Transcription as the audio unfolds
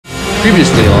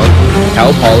Previously on How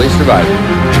Polly Survived.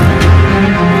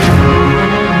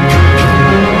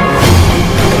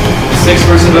 The sixth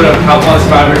person vote of How Polly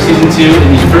Survived Season 2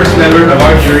 and the first member of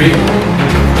our jury,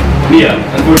 Mia.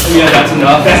 Unfortunately, Mia, that's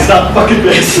enough. That's not fucking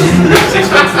this. 6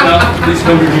 minutes enough. Please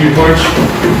come review your torch.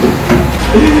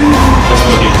 Let's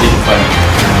go get the fight.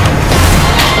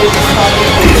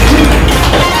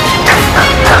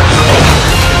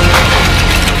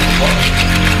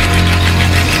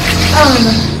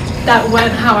 That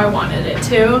went how I wanted it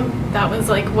to. That was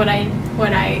like what I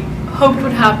hoped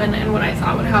would happen and what I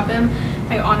thought would happen.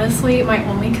 I honestly, my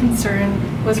only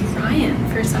concern was Ryan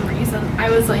for some reason. I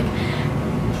was like,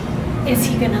 is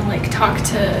he gonna like talk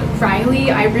to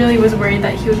Riley? I really was worried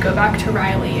that he would go back to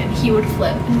Riley and he would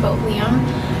flip and vote Liam.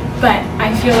 But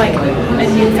I feel like a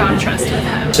newfound trust with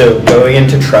him. So going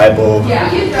into tribal,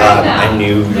 I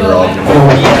knew you were all going to vote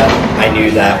Mia. I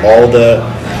knew that all the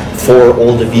 4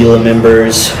 old Avila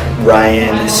members,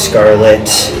 Ryan, Scarlett,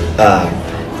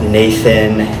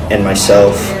 Nathan, and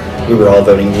myself, we were all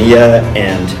voting Mia,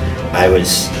 and I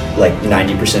was like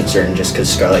 90% certain just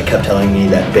because Scarlett kept telling me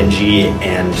that Benji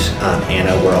and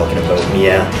Anna were all going to vote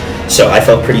Mia. So I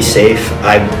felt pretty safe.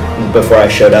 Before I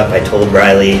showed up, I told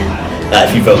Riley,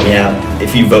 if you vote me out,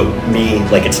 if you vote me,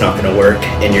 like it's not going to work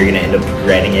and you're going to end up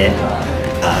regretting it.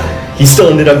 He still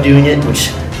ended up doing it,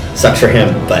 which sucks for him,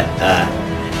 but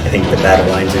I think the battle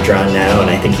lines are drawn now and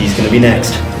I think he's going to be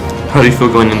next. How do you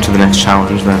feel going into the next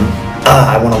challenge then?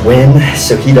 I want to win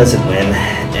so he doesn't win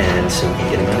and so we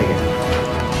can get him out of here.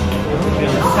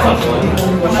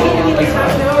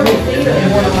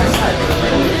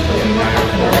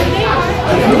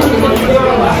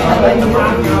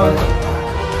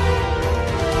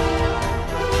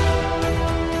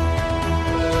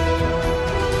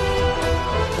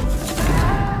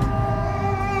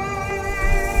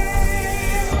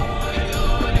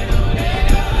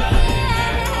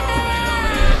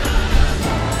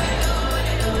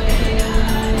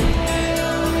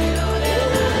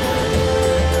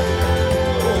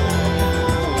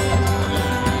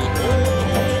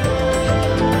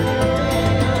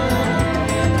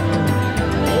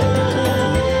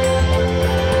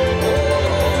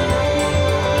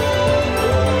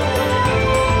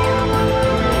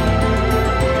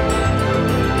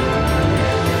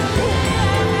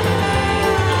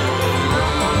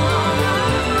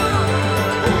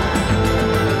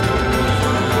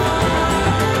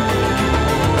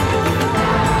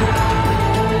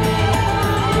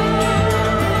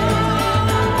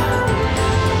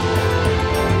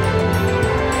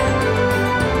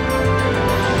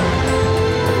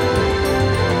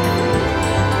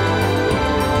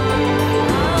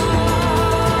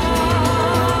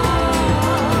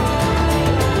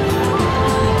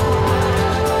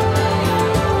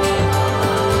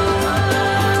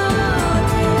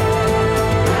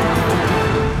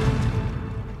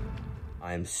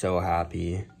 I'm so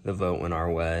happy the vote went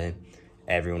our way.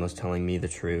 Everyone was telling me the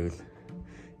truth.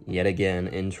 Yet again,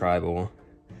 in tribal,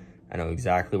 I know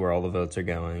exactly where all the votes are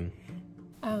going.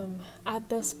 At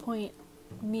this point,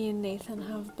 me and Nathan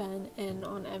have been in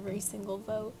on every single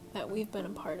vote that we've been a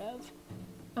part of.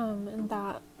 And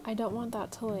that, I don't want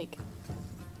that to like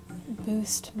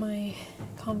boost my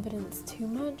confidence too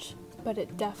much, but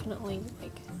it definitely,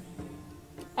 like,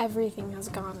 everything has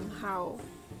gone how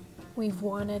we've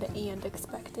wanted and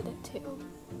expected it to.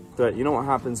 Threat, you know what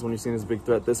happens when you're seeing this big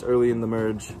threat this early in the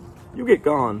merge? You get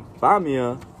gone. Bye,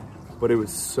 Mia. But it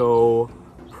was so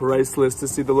priceless to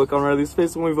see the look on Riley's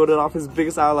face when we voted off his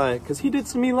biggest ally, because he did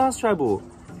to me last tribal.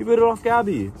 He voted off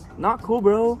Gabby. Not cool,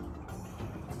 bro.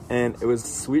 And it was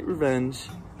sweet revenge,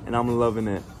 and I'm loving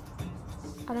it.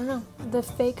 I don't know. The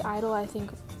fake idol, I think,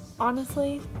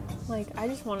 honestly, like, I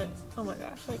just want it. Oh my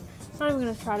gosh, like, I'm not even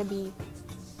gonna try to be,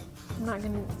 I'm not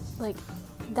gonna, like,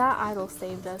 that idol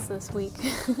saved us this week.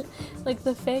 Like,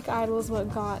 the fake idol is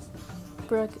what got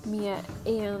Brooke, Mia,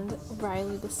 and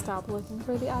Riley to stop looking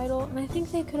for the idol, and I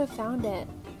think they could have found it,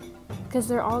 because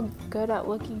they're all good at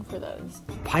looking for those.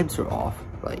 Pipes were off,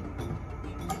 like,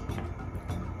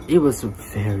 it was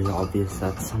very obvious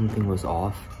that something was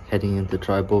off heading into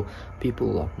tribal. People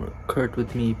were a lot more curt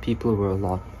with me, people were a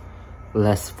lot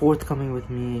less forthcoming with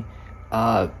me.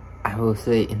 I will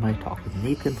say, in my talk with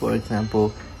Nathan, for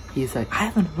example, he's like, I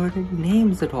haven't heard any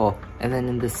names at all. And then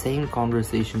in the same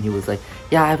conversation, he was like,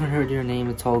 yeah, I haven't heard your name,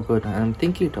 it's all good. And I'm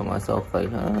thinking to myself,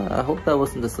 like, I hope that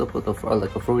wasn't a slip of the,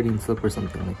 like a Freudian slip or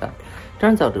something like that.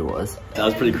 Turns out it was. That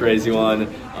was a pretty crazy one.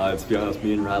 To be honest,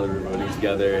 me and Riley were voting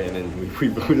together, and then we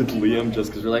voted Liam just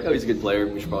because we're like, oh, he's a good player,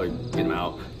 we should probably get him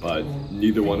out. but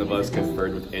neither one of us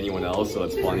conferred with anyone else, so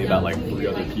it's funny that like 3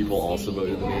 other people also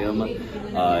voted Liam.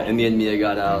 In the end, Mia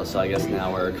got out, so I guess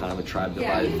now we're kind of a tribe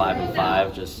divided 5 and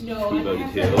 5, just who voted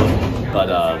who. But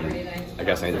I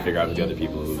guess I need to figure out who the other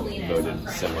people who voted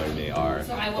similar to me are.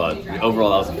 But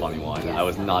overall, that was a funny one. I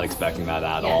was not expecting that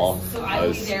at all. I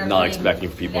was not expecting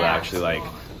for people to actually like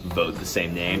vote the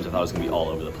same names. I thought it was gonna be all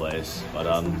over the place. But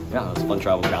yeah, it was a fun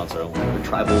tribal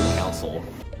council.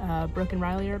 Brooke and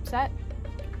Riley are upset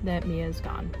that Mia's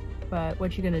gone, but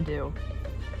what you gonna do?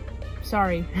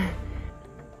 Sorry.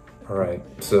 Alright,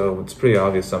 so it's pretty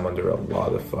obvious I'm under a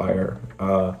lot of fire.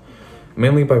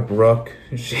 Mainly by Brooke.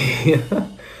 She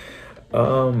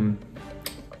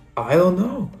I don't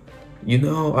know. You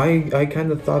know, I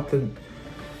kind of thought that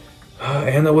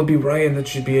Anna would be right and that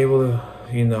she'd be able to,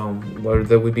 you know, or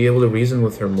that we'd be able to reason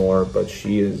with her more, but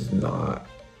she is not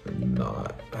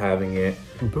having it.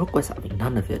 Brooke was having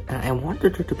none of it, and I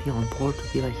wanted her to be on board,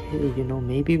 to be like, hey, you know,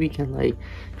 maybe we can like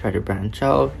try to branch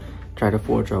out, try to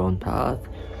forge our own path.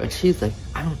 But she's like,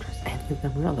 I don't trust any of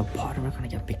them, we're on the bottom, we're gonna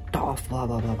get picked off, blah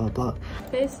blah blah blah blah.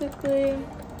 Basically,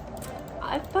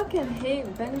 I fucking hate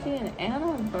Benji and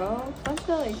Anna, bro. Bunch of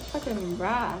like fucking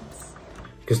rats.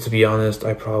 Because to be honest,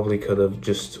 I probably could have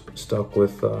just stuck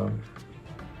with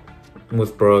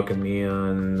Brooke and Mia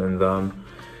and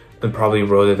probably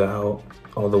wrote it out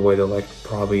all the way to like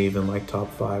probably even like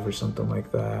top 5 or something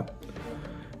like that.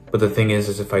 But the thing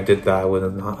is if I did that,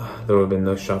 there would have been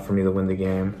no shot for me to win the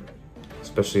game,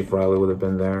 especially if Riley would have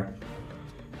been there.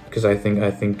 Because I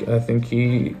think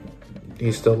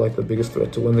he's still like the biggest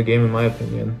threat to win the game in my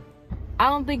opinion. I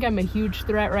don't think I'm a huge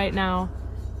threat right now.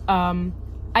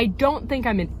 I don't think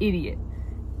I'm an idiot,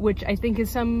 which I think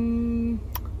is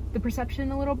the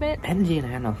perception a little bit. Benji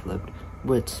and Anna flipped,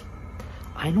 which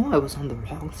I know I was on the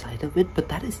wrong side of it, but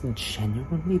that is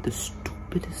genuinely the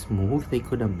stupidest move they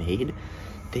could have made.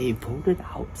 They voted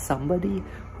out somebody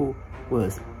who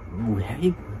was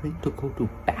very willing to go to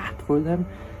bat for them,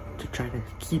 to try to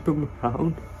keep them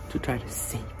around, to try to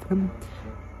save them.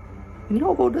 And you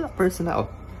all voted that person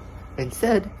out.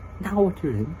 Instead, now what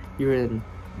you're in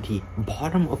the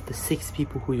bottom of the 6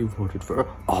 people who you voted for.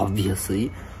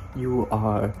 Obviously, you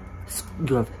have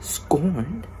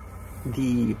scorned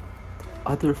the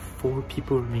other 4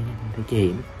 people remaining in the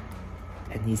game,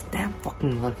 and he's damn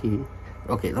fucking lucky.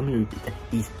 Okay, let me repeat that.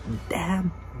 He's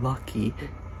damn lucky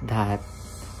that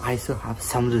I still have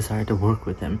some desire to work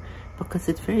with him, because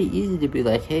it's very easy to be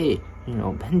like, hey, you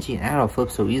know, Benji and Anna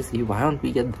flip so easily, why don't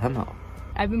we get them out?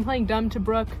 I've been playing dumb to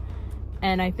Brooke,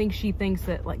 and I think she thinks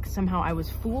that like somehow I was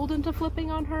fooled into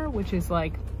flipping on her, which is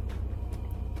like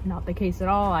not the case at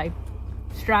all.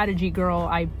 Strategy girl,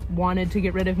 I wanted to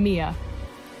get rid of Mia.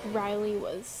 Riley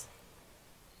was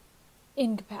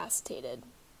incapacitated.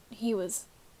 He was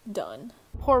done.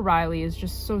 Poor Riley is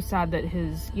just so sad that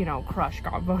his, you know, crush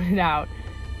got voted out,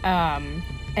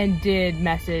 and did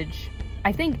message,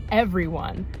 I think,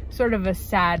 everyone, sort of a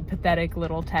sad, pathetic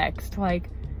little text like,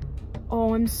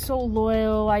 oh, I'm so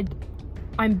loyal,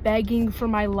 I'm begging for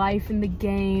my life in the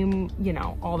game, you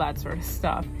know, all that sort of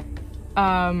stuff.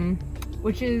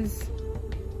 Which is,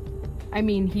 I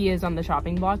mean, he is on the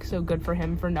chopping block, so good for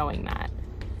him for knowing that.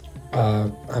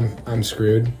 I'm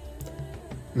screwed.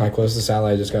 My closest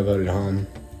ally just got voted home.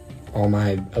 All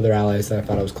my other allies that I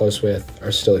thought I was close with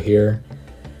are still here.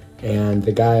 And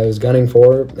the guy I was gunning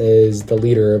for is the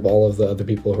leader of all of the other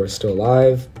people who are still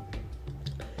alive.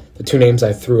 The 2 names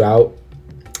I threw out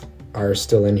are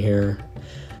still in here.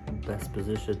 Best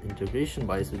position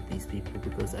integration-wise with these people,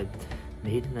 because I've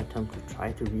made an attempt to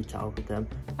try to reach out with them.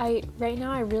 Right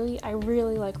now I really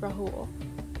like Rahul.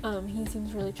 He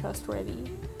seems really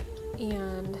trustworthy,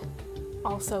 and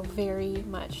also very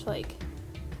much like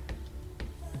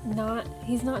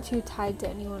he's not too tied to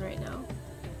anyone right now.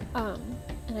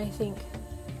 And I think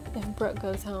if Brooke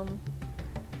goes home,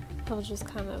 he'll just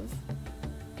kind of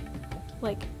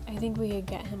like, I think we could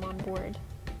get him on board.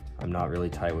 I'm not really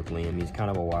tight with Liam. He's kind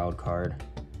of a wild card.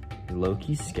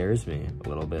 Low-key scares me a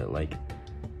little bit. Like,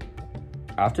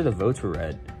 after the votes were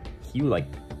read, he like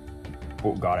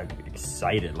got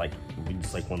excited, like we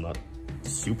just like won the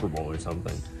Super Bowl or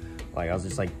something. Like, I was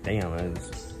just like, damn, it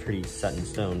was pretty set in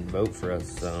stone vote for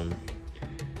us.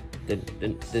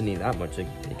 Didn't need that much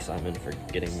excitement for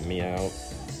getting me out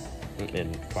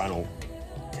in final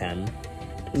 10.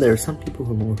 There are some people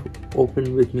who are more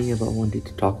open with me about wanting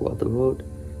to talk about the vote.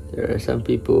 There are some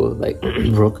people like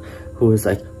Brooke who is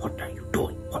like, what are you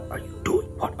doing? What are you doing?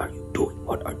 What are you doing?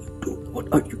 What are you doing?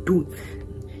 What are you doing?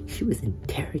 She was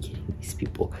interrogating these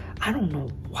people. I don't know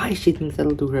why she thinks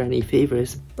that'll do her any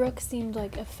favors. Brooke seemed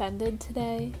like offended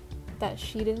today that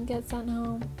she didn't get sent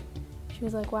home. She She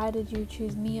was like, why did you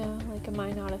choose Mia? Like, am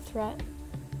I not a threat?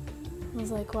 I was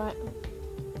like, what?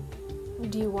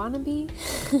 Do you want to be?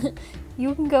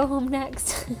 You can go home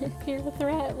next if you're a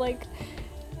threat. Like,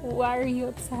 why are you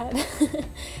upset?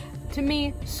 To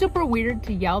me, super weird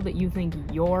to yell that you think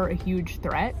you're a huge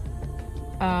threat.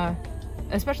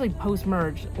 Especially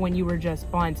post-merge when you were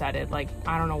just blindsided. Like,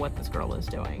 I don't know what this girl is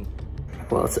doing.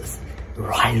 Well, it says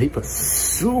Riley was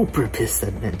super pissed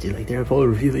at Benji. Like, they're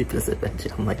both really pissed at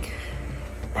Benji. I'm like,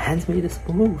 man's made us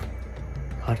move.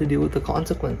 How to deal with the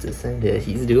consequences, and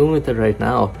he's dealing with it right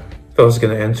now. If I was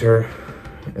gonna enter,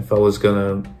 if I was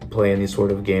gonna play any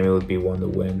sort of game, it would be one to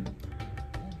win.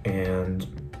 And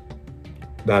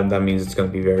that means it's gonna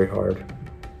be very hard.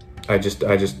 I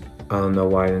don't know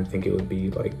why I didn't think it would be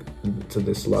like to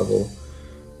this level,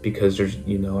 because there's,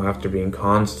 you know, after being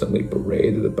constantly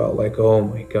berated about like, oh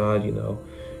my god, you know,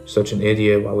 you're such an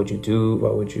idiot, why would you,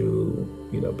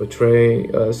 you know, betray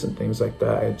us and things like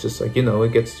that. It's just like, you know,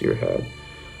 it gets to your head.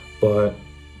 But,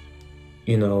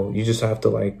 you know, you just have to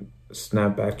like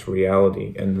snap back to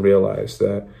reality and realize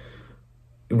that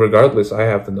regardless, I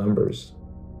have the numbers.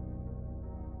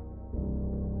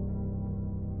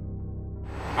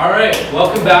 All right,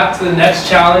 welcome back to the next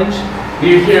challenge.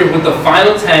 We are here with the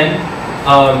final 10.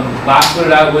 Last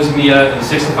voted out was Mia, a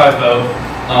 6-5 vote.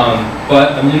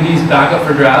 But immunity is back up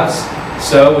for grabs.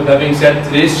 So with that being said,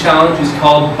 today's challenge is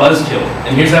called Buzzkill.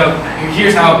 And here's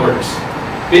how it works.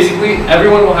 Basically,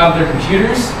 everyone will have their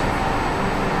computers.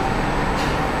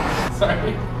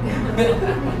 Sorry.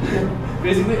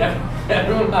 Basically,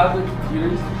 everyone will have their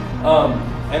computers.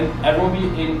 And everyone will be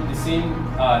in the same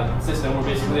system where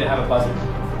basically they have a buzzer.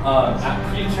 At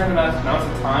predetermined amounts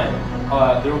of time,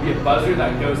 there will be a buzzer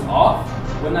that goes off.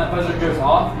 When that buzzer goes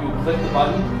off, you will click the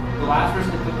button. The last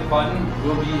person to click the button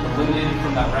will be eliminated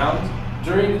from that round.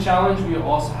 During the challenge, we will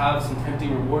also have some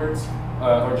tempting rewards,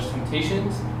 or just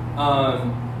temptations.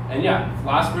 And yeah,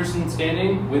 last person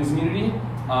standing wins immunity.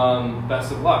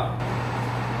 Best of luck.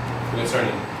 We'll get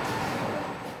started.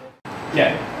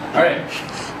 Yeah, all right.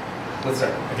 Let's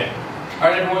start, okay. All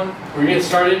right, everyone, we're gonna get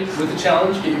started with the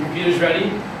challenge. Get your computers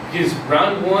ready, because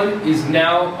round 1 is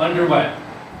now underway.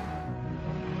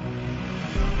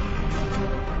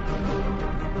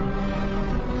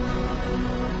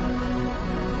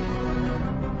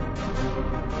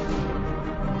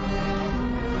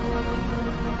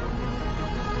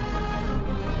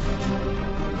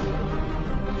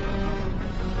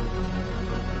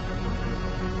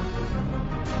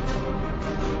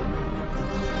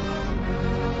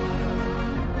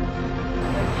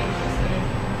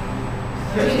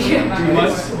 You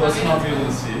must not be able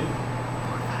to see.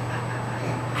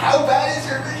 How bad is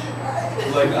your vision,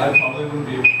 right? Like, I probably wouldn't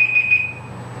be able to.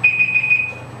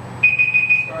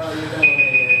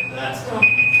 That's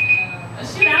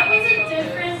That was a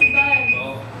different bug.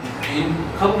 Well, in a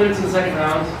couple minutes in the second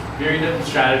round, very different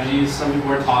strategies. Some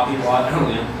people are talking a lot,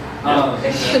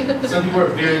 some people are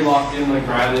very locked in, like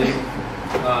Riley.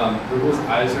 People's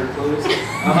eyes are closed.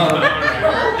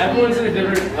 Everyone's in a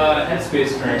different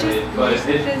headspace currently, but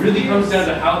it really comes down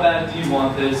to how bad do you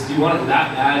want this? Do you want it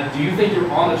that bad? Do you think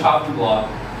you're on the chopping block?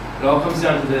 It all comes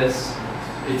down to this: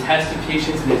 a test of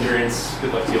patience and endurance.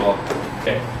 Good luck to you all.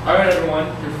 Okay. All right, everyone.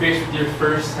 You're faced with your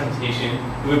first temptation.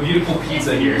 We have a beautiful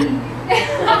pizza here. If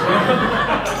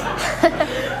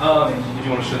you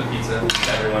want to show the pizza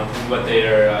to everyone, what they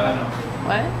are.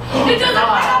 What? It doesn't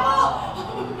travel!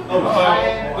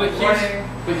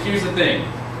 But here's the thing.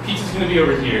 Pizza's gonna be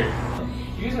over here.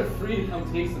 You guys are free to come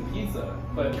take some pizza,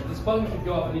 but this button can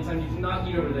go up anytime. You do not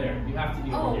eat over there. You have to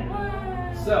eat over here.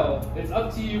 What? So it's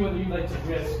up to you whether you'd like to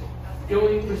risk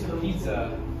going for some pizza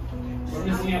or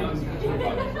missing out on some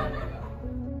button.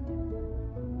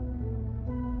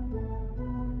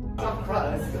 I'm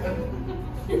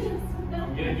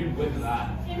gonna do with that.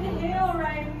 Inhale,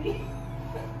 Riley. Do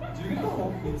you get the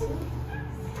whole pizza?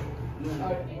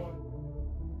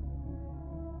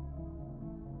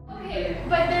 Okay,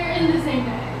 but they're in the same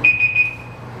bag.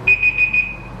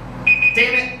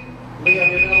 Damn it! Liam,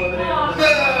 you're gonna eliminate him.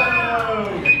 No!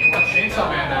 Chainsaw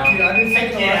Man now. Dude, I didn't think,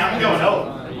 yeah, I'm going home.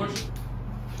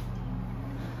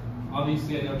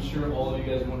 Obviously, I'm sure all of you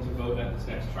guys want to vote at this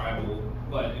next tribal,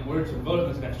 but in order to vote at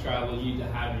this next tribal, you need to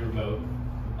have your vote. Is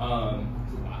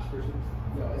it the last person?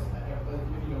 No, it's not. If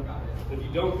you don't got it. If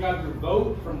you don't got your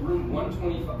vote from room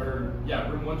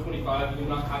 125, room 125, you do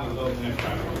not have a vote in the next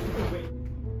tribal. Wait.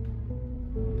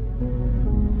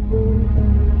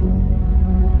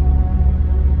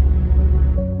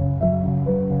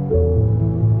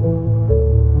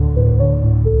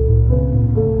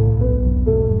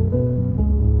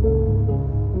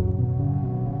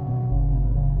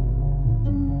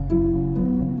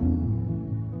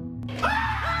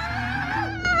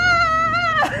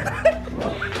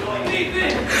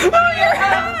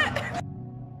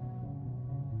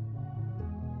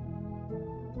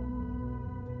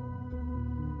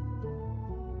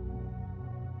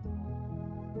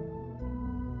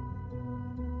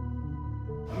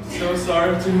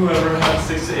 star to whoever has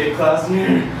 6 to 8 class in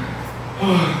here.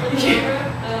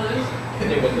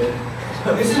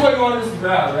 This is what you wanted us to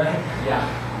grab, right? Yeah.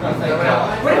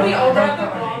 What if we all grab the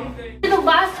wrong thing? You're the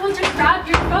last one to grab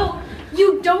your vote.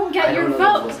 You don't get your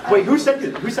vote. Wait, who said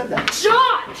that? Who said that?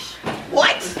 Josh!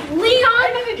 What? Leon!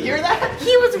 I didn't hear that.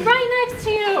 He was right next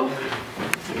to you.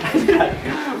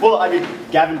 Well, I mean,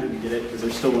 Gavin didn't get it because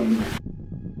there's still one.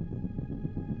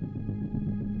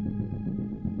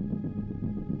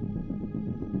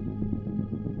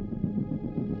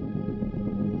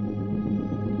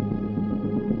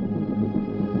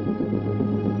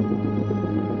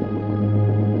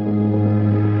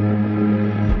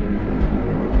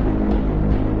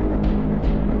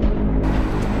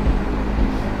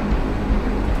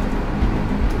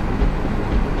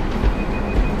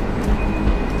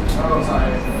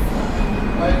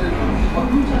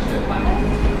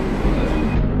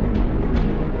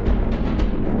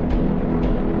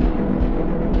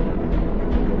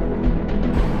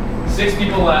 Six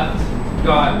people left.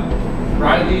 Got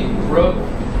Riley, Brooke,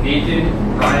 Nathan,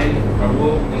 Ryan,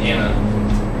 Crumble, and Anna.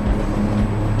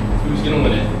 Who's gonna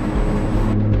win it?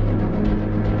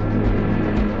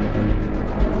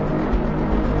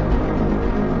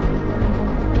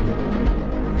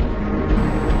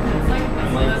 It's like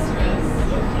this risk.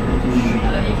 You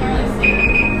can't really see it.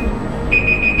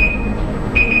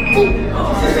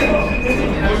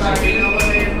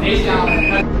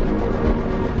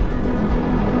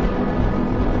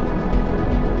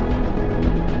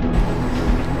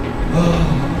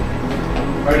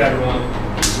 Alright everyone,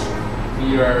 we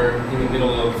are in the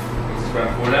middle of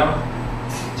round 4 now.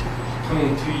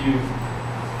 Coming to you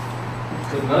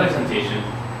with another temptation.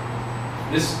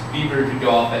 This beeper could go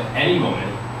off at any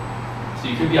moment, so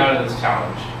you could be out of this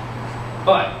challenge.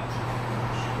 But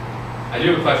I do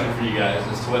have a question for you guys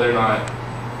as to whether or not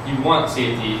you want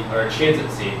safety or a chance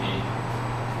at safety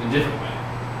in a different way.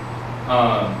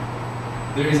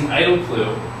 There is an idle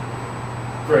clue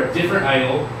for a different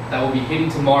idol that will be hidden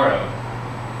tomorrow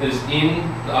that is in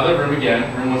the other room again,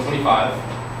 room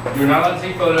 125. You're not allowed to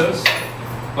take photos,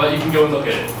 but you can go and look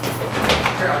at it.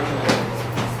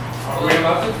 Are we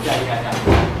about to? Yeah.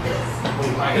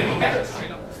 I can look at this.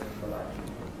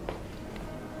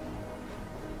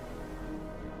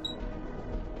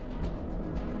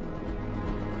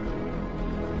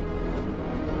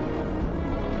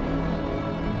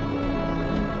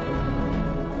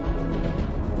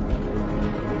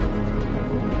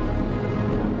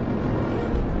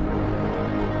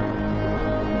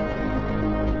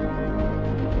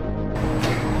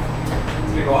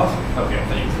 Go off? Okay,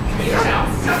 thanks.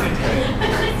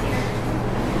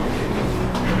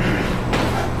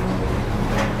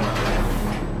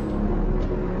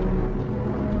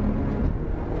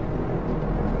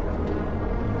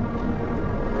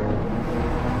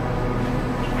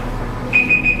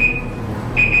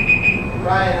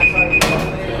 Ryan, I'm sorry.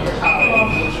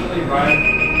 Unfortunately,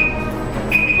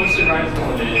 Ryan's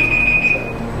eliminated.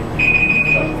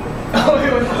 Oh,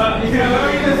 it was fine.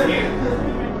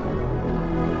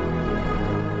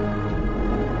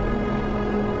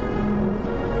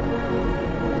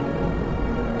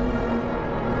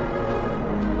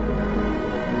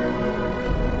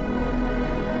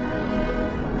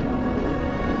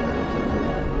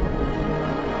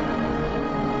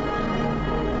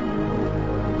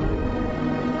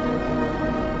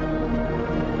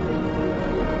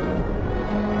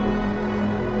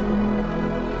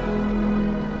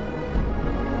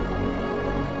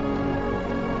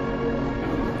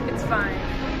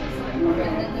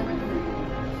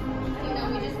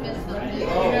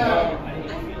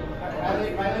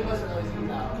 Riley wasn't really seen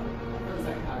out for the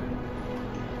second time.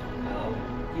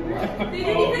 They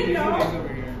didn't even know?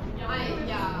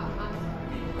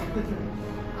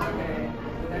 Okay,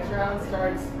 the next round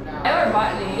starts now. Ever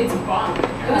botany. It's botany.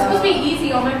 It was supposed to be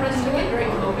easy. All my friends took it during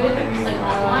COVID, like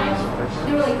online.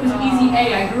 They were like, it was easy A.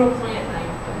 I grew a plant and I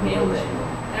nailed it.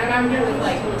 And I remember with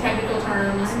like technical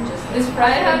terms. This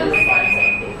Friday had this.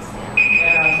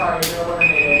 Yeah, I'm sorry, you're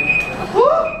eliminated.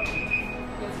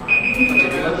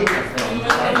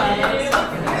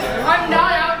 I'm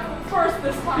not out first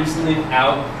this time. Recently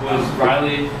out was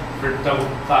Riley for double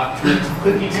clap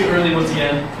clicking too early once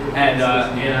again, and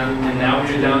Anna, and now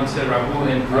we're down to Grapple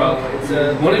and Brooke.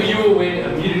 One of you will win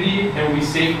immunity and will be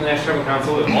safe in the next tribal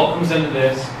council. It all comes down to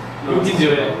this. Who can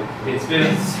do it? It's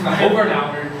been over an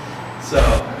hour, so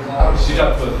good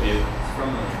job to both of you.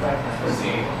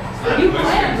 You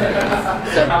planned it.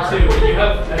 Absolutely, you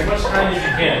have as much time as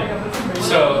you can.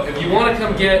 So if you want to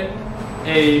come get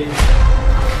a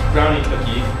brownie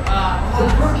cookie.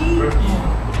 Rookie.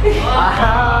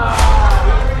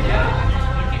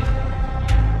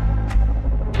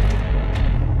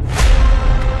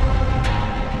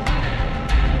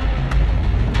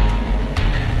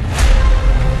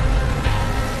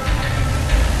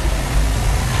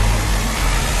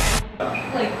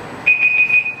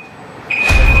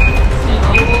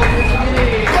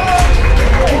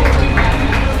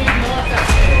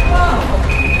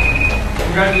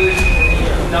 Congratulations,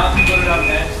 you will not be voted out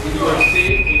next, and you are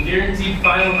safe and guaranteed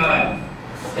final 9.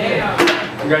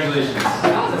 Damn. Congratulations.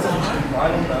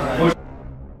 Final 9.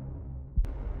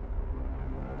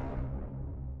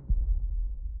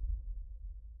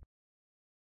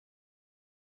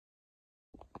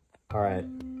 Alright,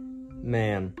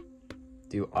 man,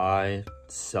 do I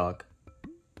suck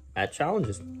at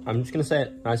challenges. I'm just gonna say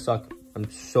it, I suck. I'm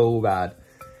so bad.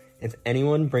 If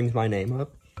anyone brings my name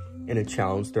up in a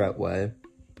challenge threat way,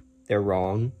 they're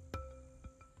wrong.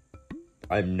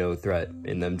 I have no threat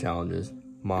in them challenges.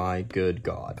 My good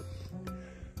God.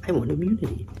 I want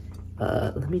immunity.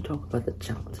 Let me talk about the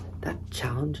challenge. That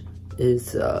challenge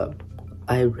is,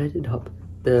 I read it up.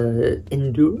 The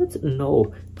endurance?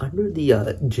 No. Under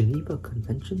the Geneva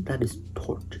Convention, that is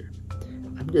torture.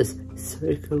 I'm just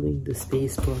circling the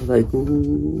space bar like, ooh,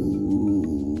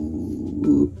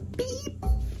 beep.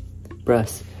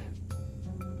 Press.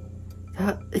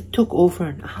 It took over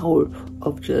an hour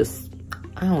of just,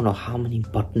 I don't know how many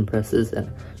button presses,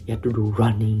 and we had to do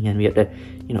running, and we had to,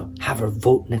 you know, have our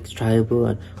vote next tribal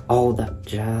and all that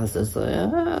jazz. It's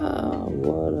like,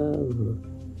 whatever.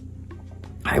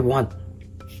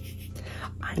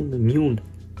 I'm immune.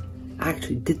 I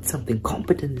actually did something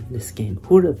competent in this game.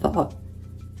 Who would have thought?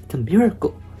 It's a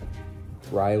miracle.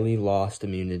 Riley lost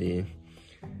immunity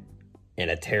in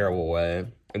a terrible way.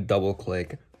 A double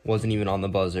click. Wasn't even on the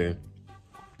buzzer.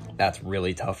 That's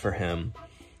really tough for him.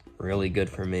 Really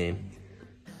good for me.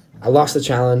 I lost the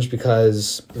challenge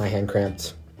because my hand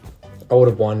cramped. I would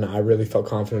have won. I really felt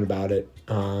confident about it.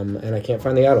 And I can't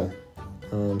find the idol.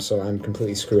 So I'm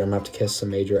completely screwed. I'm gonna have to kiss some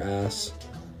major ass.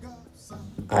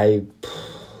 I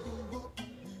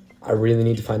really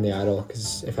need to find the idol,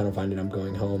 because if I don't find it, I'm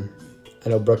going home. I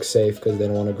know Brooke's safe because they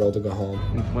don't want a girl to go home.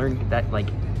 We've learned that, like,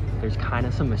 there's kind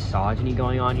of some misogyny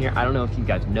going on here. I don't know if you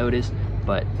guys noticed,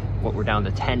 but we're down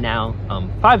to 10 now.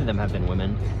 5 of them have been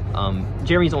women.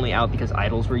 Jeremy's only out because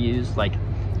idols were used. Like,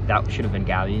 that should have been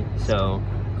Gabby. So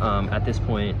at this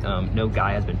point, no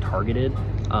guy has been targeted.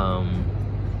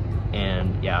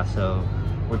 And yeah, so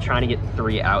we're trying to get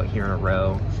 3 out here in a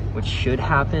row, which should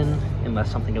happen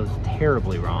unless something goes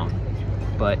terribly wrong.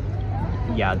 But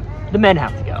yeah, the men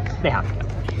have to go. They have to go.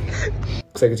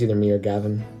 Looks like it's either me or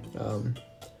Gavin. I'm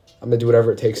gonna do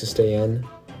whatever it takes to stay in.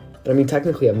 And I mean,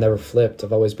 technically, I've never flipped.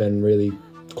 I've always been really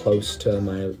close to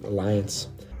my alliance.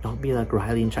 Don't be like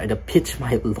Riley and try to pitch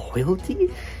my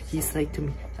loyalty. He's like to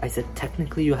me, I said,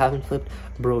 technically you haven't flipped.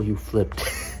 Bro, you flipped.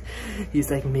 He's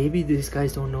like, maybe these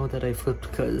guys don't know that I flipped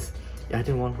because I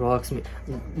didn't want rocks.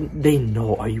 They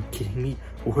know. Are you kidding me?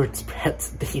 Word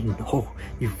spreads. They know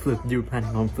you flipped. You're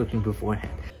planning on flipping beforehand.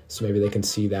 So maybe they can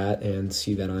see that and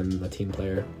see that I'm a team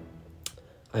player.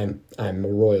 I'm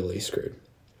royally screwed.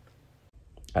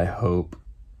 I hope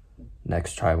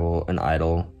next tribal and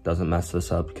idol doesn't mess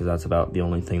this up, because that's about the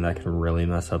only thing that can really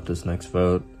mess up this next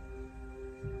vote.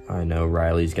 I know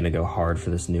Riley's gonna go hard for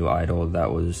this new idol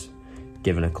that was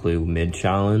given a clue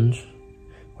mid-challenge,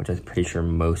 which I'm pretty sure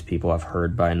most people have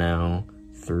heard by now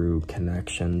through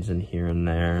connections and here and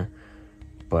there.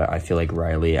 But I feel like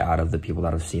Riley, out of the people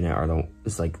that have seen it,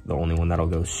 is like the only one that'll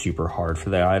go super hard for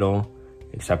the idol,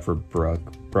 except for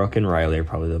Brooke. Brooke and Riley are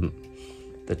probably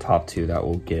the top 2 that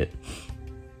will get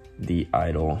the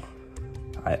idol,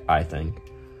 I think.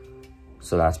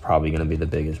 So that's probably gonna be the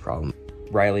biggest problem.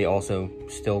 Riley also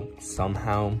still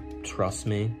somehow trusts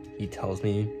me. He tells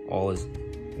me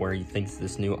where he thinks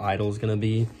this new idol is gonna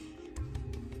be,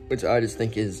 which I just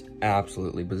think is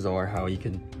absolutely bizarre, how he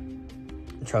could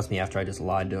trust me after I just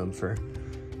lied to him for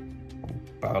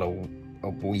about a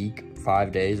week,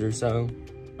 5 days or so.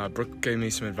 Brooke gave me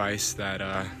some advice that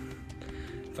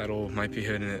the idol might be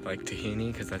hidden at like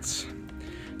Tahini, because that's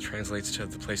translates to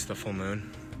the place of the full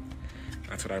moon.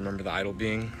 That's what I remember the idol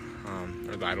being,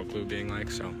 or the idol clue being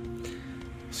like, so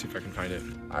let's see if I can find it.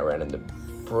 I ran into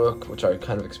Brooke, which I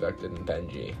kind of expected, and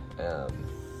Benji,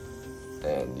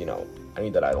 and you know, I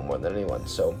need that idol more than anyone,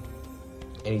 so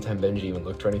anytime Benji even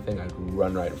looked for anything, I'd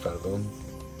run right in front of him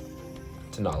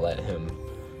to not let him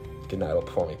get an idol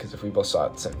before me, because if we both saw it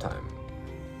at the same time,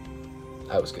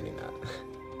 I was getting that.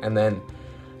 And then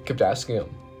kept asking him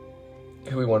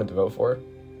who he wanted to vote for,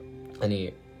 and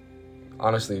he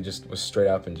honestly just was straight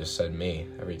up and just said me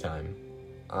every time.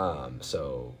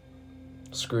 So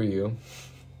screw you.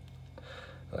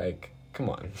 Like, come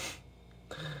on.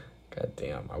 God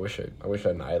damn, I wish I had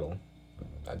an idol.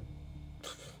 I'd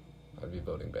be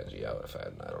voting Benji out if I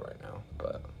had an idol right now,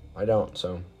 but I don't,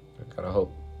 so I gotta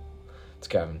hope it's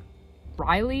Kevin.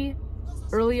 Riley,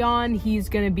 early on, he's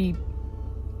gonna be,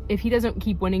 if he doesn't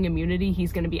keep winning immunity,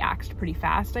 he's gonna be axed pretty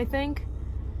fast, I think.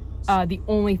 The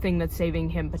only thing that's saving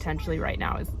him potentially right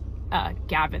now is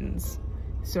Gavin's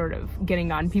sort of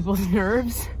getting on people's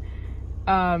nerves.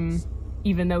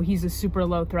 Even though he's a super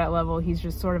low threat level, he's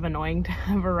just sort of annoying to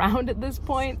have around at this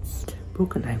point.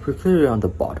 Brooke and I were clearly on the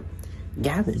bottom.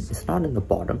 Gavin is not in the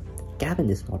bottom.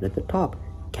 Gavin is not at the top.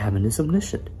 Gavin is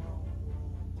omniscient.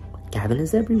 Gavin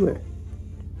is everywhere.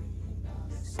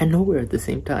 And nowhere at the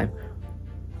same time.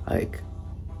 Like,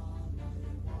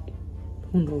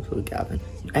 who knows what Gavin?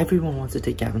 Everyone wants to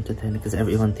take Gavin to the end because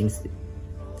everyone thinks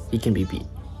he can be beat.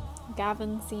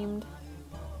 Gavin seemed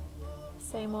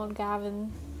same old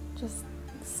Gavin. Just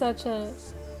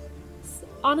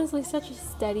honestly such a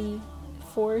steady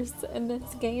force in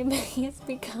this game. He has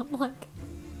become like,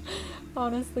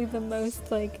 honestly, the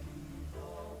most like,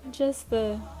 just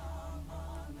the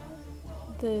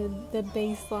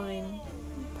baseline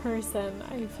person.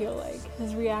 I feel like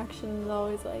his reaction is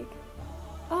always like,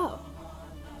 oh,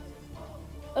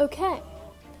 okay.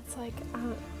 It's like,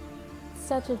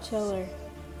 such a chiller.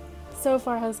 So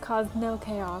far has caused no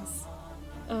chaos.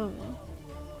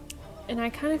 And I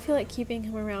kind of feel like keeping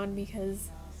him around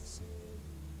because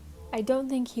I don't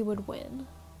think he would win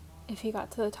if he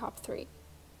got to the top 3.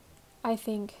 I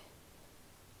think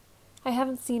I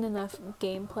haven't seen enough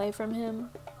gameplay from him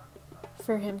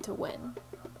for him to win.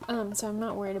 So I'm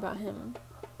not worried about him.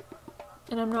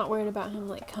 And I'm not worried about him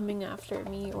like coming after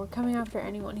me or coming after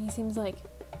anyone. He seems like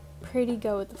pretty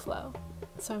go with the flow.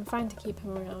 So I'm fine to keep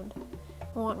him around.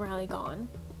 I want Riley gone.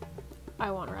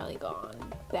 I want Riley gone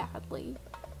badly.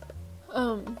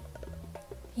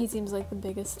 He seems like the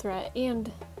biggest threat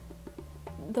and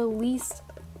the least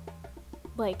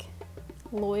like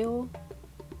loyal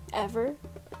ever.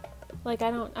 Like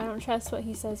I don't trust what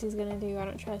he says he's gonna do. I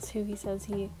don't trust who he says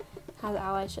he has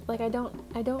allyship. Like I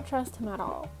don't trust him at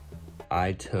all.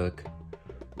 I took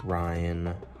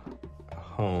Ryan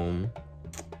home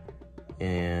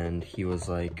and he was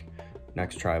like,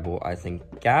 next tribal, I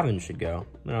think Gavin should go.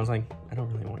 And I was like, I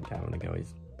don't really want Gavin to go.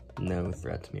 He's no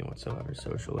threat to me whatsoever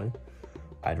socially.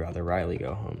 I'd rather Riley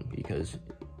go home because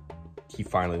he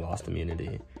finally lost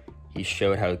immunity. He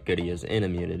showed how good he is in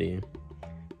immunity.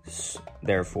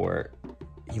 Therefore,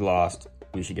 he lost.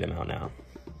 We should get him out now.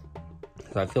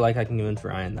 So I feel like I can convince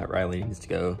Ryan that Riley needs to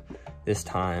go this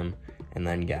time and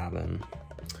then Gavin.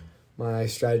 My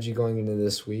strategy going into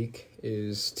this week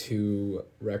is to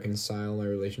reconcile my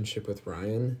relationship with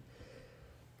Ryan.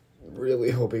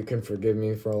 Really hope he can forgive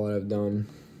me for all I've done.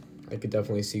 I could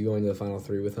definitely see going to the final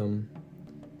 3 with him.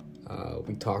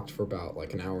 We talked for about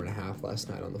like an hour and a half last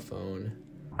night on the phone.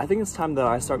 I think it's time that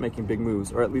I start making big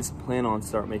moves, or at least plan on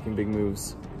start making big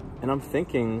moves. And I'm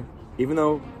thinking, even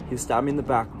though he stabbed me in the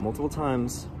back multiple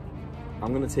times,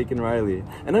 I'm gonna take in Riley.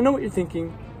 And I know what you're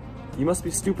thinking. You must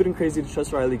be stupid and crazy to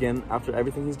trust Riley again after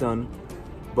everything he's done.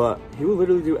 But he will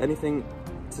literally do anything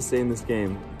to stay in this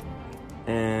game.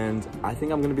 And I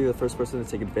think I'm gonna be the first person to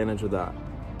take advantage of that.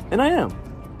 And I am.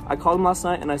 I called him last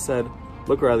night and I said,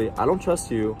 look Riley, I don't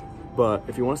trust you, but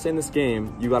if you wanna stay in this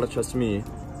game, you gotta trust me.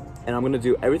 And I'm gonna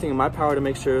do everything in my power to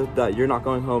make sure that you're not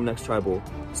going home next tribal.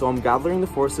 So I'm gathering the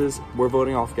forces, we're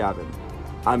voting off Gavin.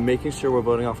 I'm making sure we're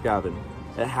voting off Gavin.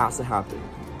 It has to happen.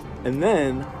 And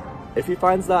then, if he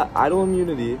finds that idol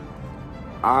immunity,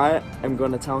 I am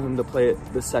gonna tell him to play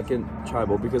it the second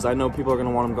tribal because I know people are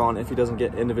gonna want him gone if he doesn't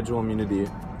get individual immunity.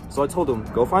 So I told him,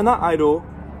 go find that idol,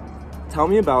 tell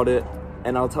me about it,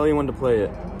 and I'll tell you when to play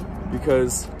it.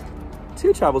 Because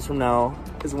 2 tribals from now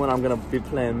is when I'm gonna be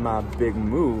playing my big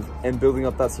move and building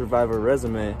up that survivor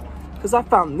resume. Cause I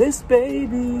found this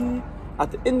baby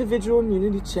at the individual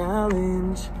immunity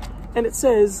challenge. And it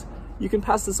says you can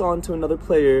pass this on to another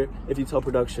player if you tell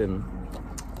production.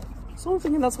 So I'm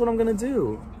thinking that's what I'm gonna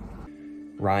do.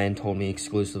 Ryan told me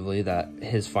exclusively that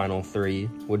his final 3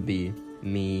 would be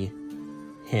me,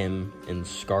 him, and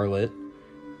Scarlet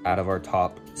out of our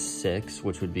top 6,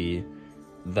 which would be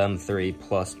them 3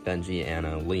 plus Benji,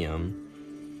 Anna, Liam.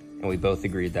 And we both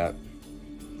agreed that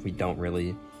we don't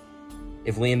really...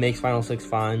 If Liam makes final 6,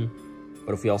 fine.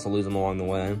 But if we also lose him along the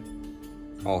way,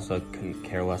 also couldn't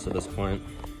care less at this point.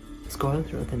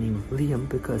 Scarlet wrote the name Liam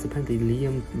because apparently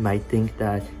Liam might think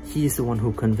that he's the one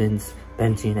who convinced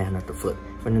Benji and Anna to flip.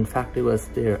 When in fact it was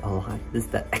their alliance,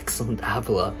 that excellent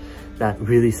Avila, that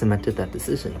really cemented that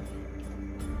decision.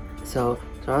 So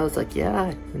I was like,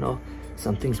 yeah, you know,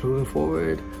 something's moving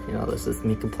forward. You know, let's just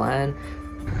make a plan.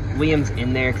 Liam's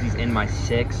in there because he's in my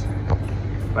 6,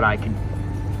 but I could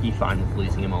be fine with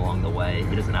losing him along the way.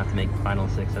 He doesn't have to make the final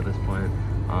 6 at this point.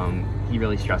 He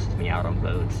really stresses me out on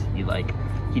votes.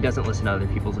 He doesn't listen to other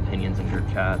people's opinions in group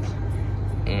chats.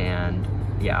 And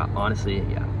yeah, honestly,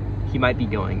 yeah, he might be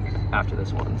going after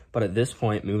this one. But at this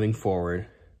point, moving forward,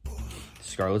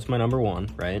 Scarlet's my number 1,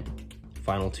 right?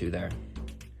 final 2 there.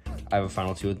 I have a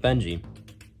final 2 with Benji.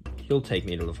 He'll take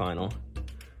me to the final.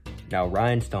 Now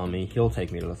Ryan's telling me he'll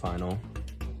take me to the final.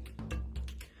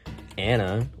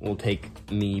 Anna will take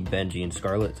me, Benji, and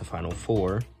Scarlett to final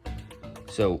 4.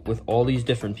 So with all these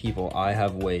different people, I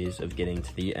have ways of getting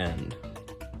to the end.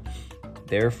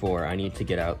 Therefore, I need to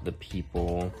get out the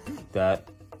people that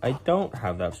I don't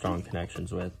have that strong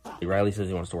connections with. Riley says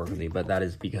he wants to work with me, but that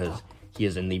is because he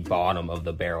is in the bottom of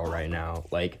the barrel right now.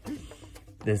 Like,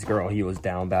 this girl he was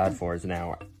down bad for is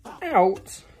now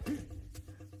out.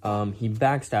 He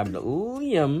backstabbed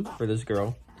Liam for this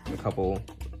girl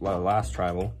last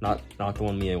tribal. Not the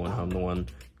one Mia went home, the one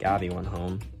Gabby went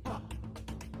home.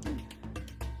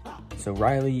 So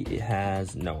Riley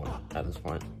has no one at this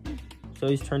point. So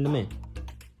he's turned to me.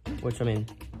 Which, I mean,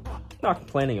 not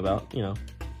complaining about, you know.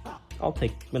 I'll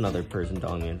take another person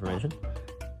telling me information.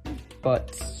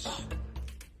 But,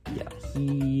 yeah,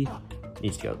 he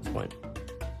needs to go at this point.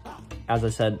 As I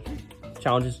said,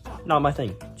 challenge is not my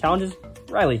thing. Challenge is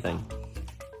Riley thing.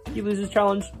 He loses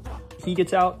challenge, he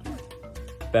gets out,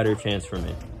 better chance for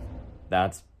me.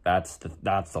 That's the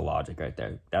logic right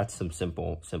there. That's some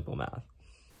simple math.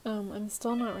 I'm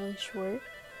still not really sure,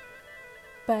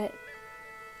 but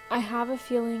I have a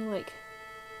feeling like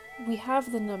we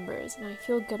have the numbers and I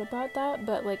feel good about that,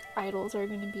 but like idols are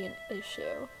going to be an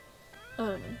issue.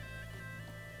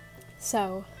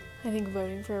 So I think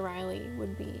voting for Riley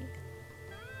would be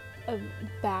a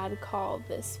bad call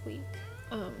this week,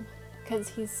 because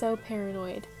he's so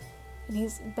paranoid, and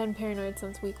he's been paranoid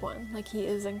since week 1. Like, he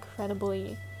is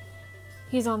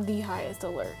he's on the highest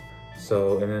alert.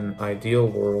 So in an ideal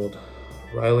world,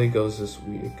 Riley goes this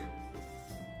week,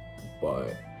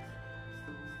 but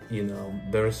you know,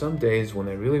 there are some days when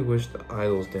I really wish the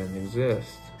idols didn't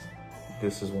exist.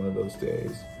 This is one of those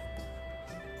days.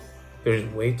 There's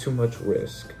way too much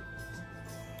risk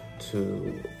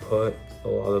to put a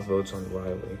lot of votes on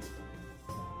Riley,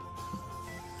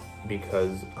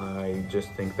 because I just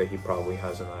think that he probably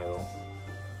has an idol.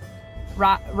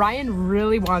 Ryan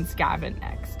really wants Gavin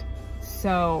next,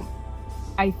 so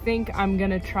I think I'm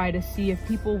gonna try to see if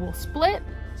people will split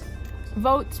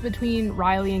votes between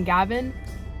Riley and Gavin.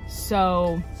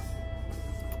 So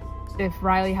if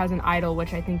Riley has an idol,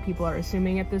 which I think people are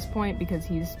assuming at this point because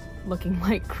he's looking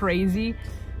like crazy,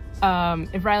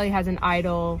 if Riley has an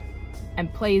idol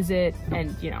and plays it,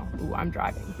 and you know, ooh, I'm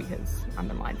driving because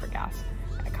I'm in line for gas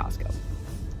at Costco.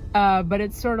 But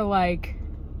it's sort of like,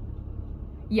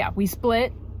 yeah, we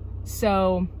split.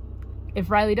 So if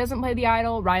Riley doesn't play the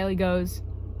idol, Riley goes.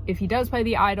 If he does play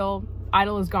the idol,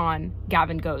 idol is gone,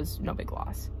 Gavin goes, no big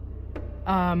loss.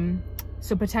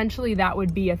 So potentially that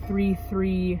would be a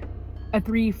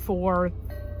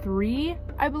 3-4-3,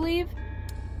 I believe.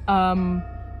 And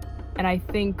I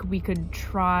think we can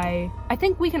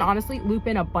honestly loop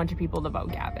in a bunch of people to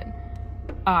vote Gavin.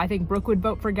 I think Brooke would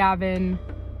vote for Gavin.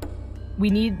 We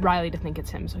need Riley to think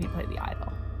it's him, so he played the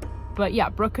idol. But yeah,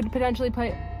 Brooke could potentially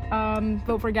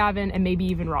vote for Gavin, and maybe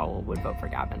even Raul would vote for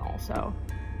Gavin also.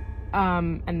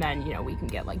 And then, you know, we can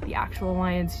get like the actual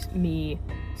alliance, me,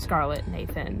 Scarlett,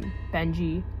 Nathan,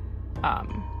 Benji.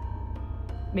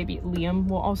 Maybe Liam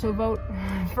will also vote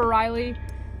for Riley.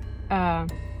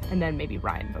 And then maybe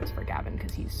Ryan votes for Gavin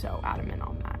because he's so adamant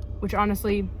on that. Which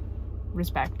honestly,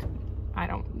 respect. I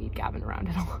don't need Gavin around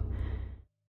at all.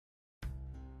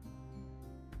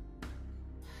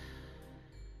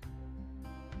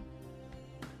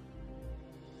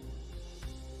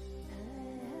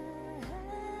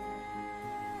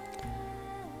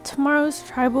 Tomorrow's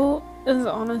tribal is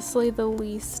honestly the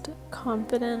least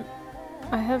confident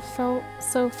I have felt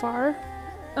so far.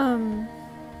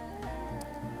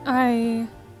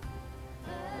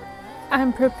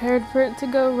 I'm prepared for it to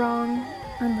go wrong.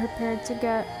 I'm prepared to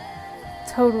get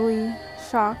totally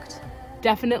shocked.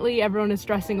 Definitely everyone is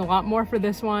stressing a lot more for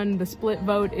this one. The split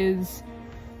vote is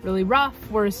really rough.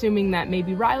 We're assuming that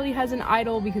maybe Riley has an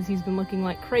idol because he's been looking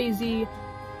like crazy,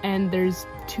 and there's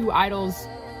 2 idols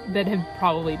that have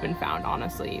probably been found.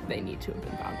 Honestly, they need to have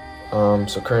been found.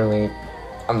 So currently,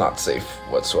 I'm not safe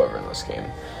whatsoever in this game.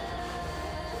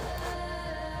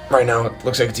 Right now, it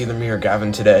looks like it's either me or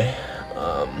Gavin today.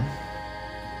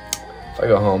 If I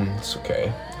go home, it's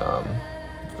okay.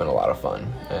 It's been a lot of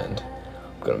fun, and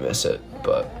I'm gonna miss it,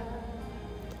 but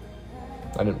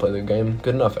I didn't play the game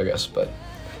good enough, I guess. But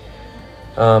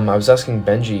I was asking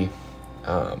Benji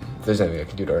if there's anything I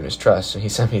can do to earn his trust, and he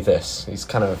sent me this. He's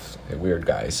kind of a weird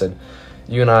guy. He said,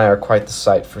 "You and I are quite the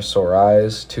sight for sore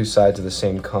eyes, 2 sides of the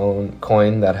same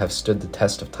coin that have stood the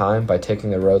test of time. By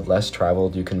taking a road less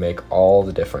traveled, you can make all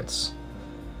the difference.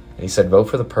 And he said, vote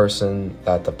for the person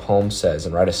that the poem says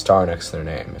and write a star next to their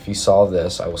name. If you solve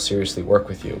this, I will seriously work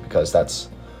with you because that's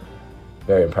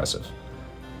very impressive.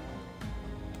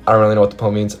 I don't really know what the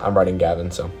poem means. I'm writing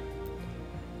Gavin, so.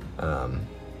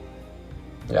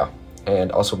 Yeah.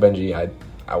 And also, Benji,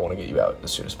 I want to get you out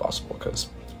as soon as possible because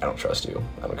I don't trust you.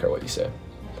 I don't care what you say.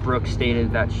 Brooke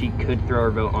stated that she could throw her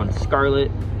vote on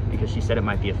Scarlet because she said it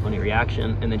might be a funny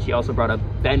reaction. And then she also brought up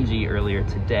Benji earlier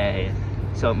today.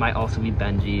 So it might also be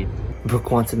Benji.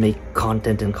 Brooke wants to make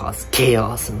content and cause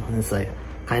chaos, and it's like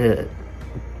kind of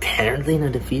apparently in a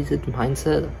defeated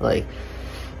mindset. Like,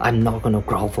 I'm not gonna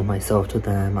grovel myself to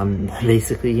them. I'm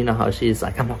basically, you know how she's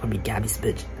like, I'm not gonna be Gabby's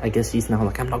bitch. I guess she's now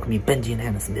like, I'm not gonna be Benji and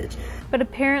Hannah's bitch. But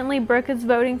apparently Brooke is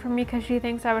voting for me because she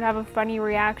thinks I would have a funny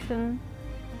reaction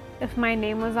if my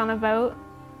name was on a vote.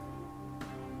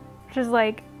 Which is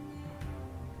like,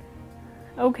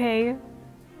 okay.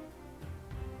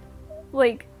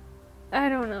 Like, I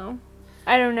don't know.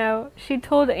 She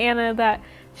told Anna that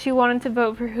she wanted to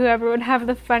vote for whoever would have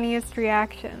the funniest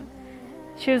reaction.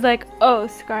 She was like, oh,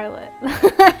 Scarlet.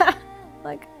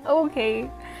 Like, okay,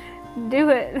 do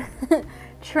it.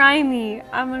 Try me.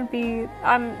 I'm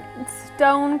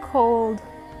stone cold.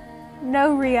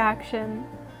 No reaction.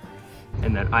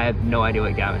 And then I have no idea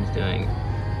what Gavin's doing.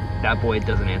 That boy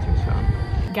doesn't answer his phone.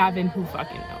 Gavin, who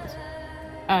fucking knows?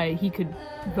 He could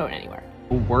vote anywhere.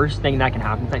 The worst thing that can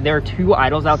happen tonight, there are 2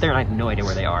 idols out there and I have no idea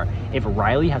where they are. If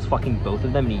Riley has fucking both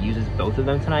of them and he uses both of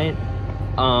them tonight,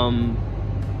 I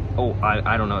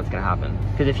don't know what's gonna happen.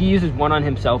 Because if he uses one on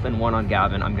himself and one on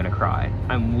Gavin, I'm gonna cry.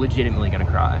 I'm legitimately gonna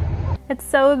cry. It's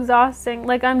so exhausting.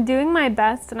 Like, I'm doing my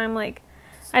best and I'm like,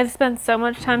 I've spent so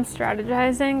much time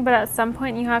strategizing, but at some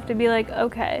point you have to be like,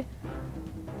 okay.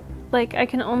 Like, I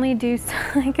can only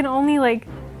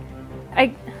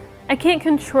I can't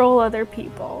control other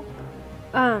people.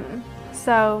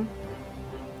 So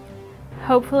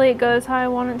hopefully it goes how I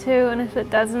want it to, and if it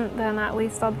doesn't, then at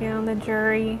least I'll be on the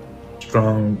jury.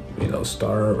 Strong,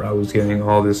 star. I was getting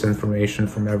all this information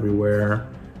from everywhere.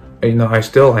 I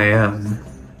still am.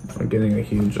 I'm getting a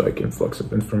huge influx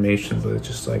of information, but it's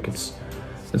just like it's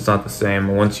not the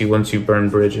same. Once you burn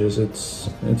bridges, it's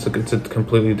a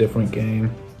completely different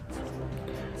game.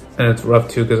 And it's rough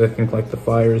too because I think the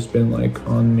fire has been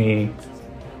on me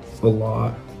a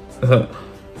lot. Because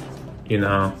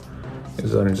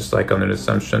I'm just under the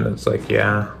assumption that it's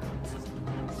yeah,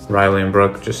 Riley and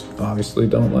Brooke just obviously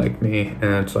don't like me,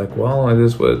 and it's well, it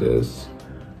is what it is.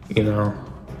 It's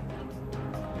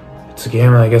a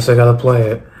game, I guess I gotta play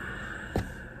it.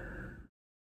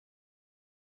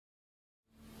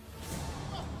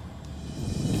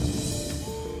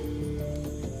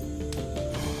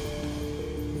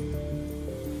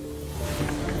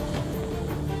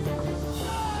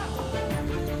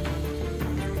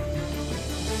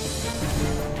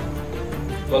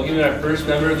 Welcoming our first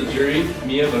member of the jury,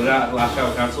 Mia, but not last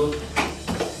tribal council.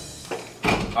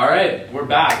 All right, we're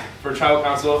back for tribal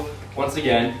council once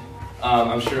again.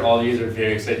 I'm sure all of you are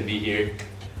very excited to be here.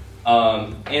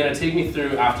 Anna, take me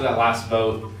through after that last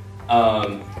vote,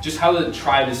 just how the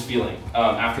tribe is feeling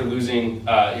after losing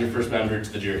your first member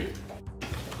to the jury.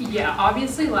 Yeah,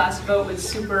 obviously last vote was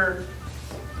super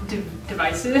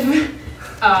divisive.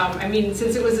 I mean,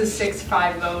 since it was a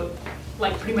 6-5 vote,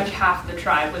 pretty much half the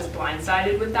tribe was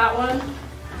blindsided with that one.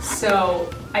 So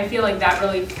I feel like that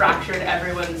really fractured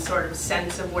everyone's sort of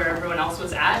sense of where everyone else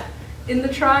was at in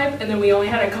the tribe. And then we only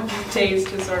had a couple of days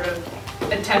to sort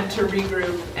of attempt to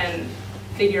regroup and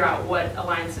figure out what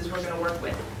alliances we're going to work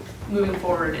with moving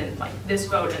forward in this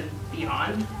vote and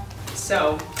beyond.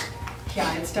 So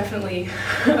yeah, it's definitely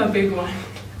a big one.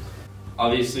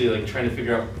 Obviously, trying to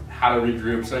figure out how to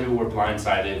regroup. Some people were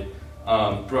blindsided.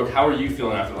 Brooke, how are you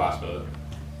feeling after the last vote?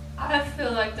 I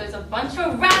feel like there's a bunch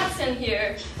of rats in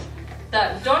here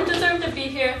that don't deserve to be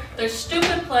here. They're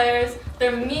stupid players,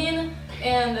 they're mean,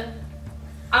 and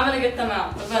I'm gonna get them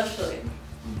out eventually,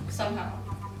 somehow.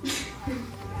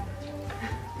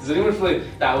 Does anyone feel like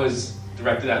that was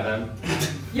directed at them?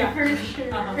 Yeah, for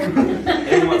sure. Anyone want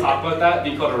to talk about that?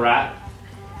 Being called a rat?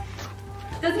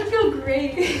 Doesn't feel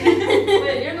great.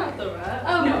 Wait, you're not the rat.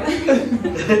 Oh, no.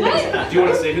 What? Do you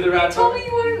want to say who the rats are? Tell me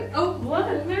you want to. Oh,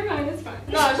 what? Never mind, it's fine.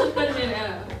 No, it's just Benji and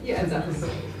Anna. Yeah, it's us.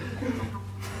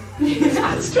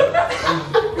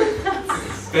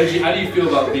 Benji, how do you feel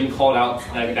about being called out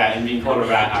like that and being called a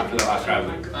rat after the last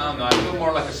traveling? I don't know, I feel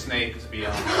more like a snake, to be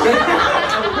honest.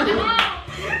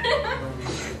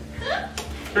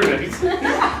 Perfect.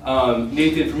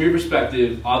 Nathan, from your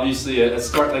perspective, obviously a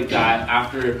start like that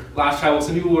after last travel,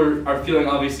 some people are feeling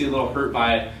obviously a little hurt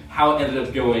by how it ended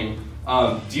up going.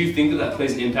 Do you think that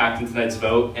plays an impact in tonight's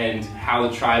vote and how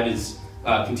the tribe is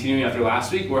continuing after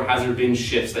last week, or has there been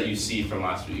shifts that you see from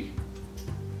last week?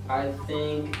 I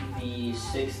think the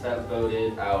 6 that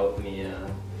voted out Mia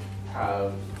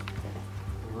have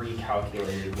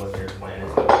recalculated what their plan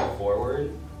is going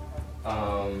forward.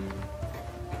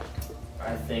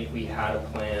 I think we had a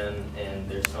plan, and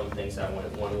there's some things that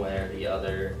went one way or the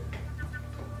other,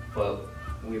 but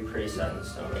we're pretty set in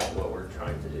stone of what we're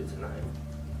trying to do tonight.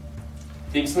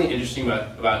 I think something interesting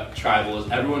about tribal is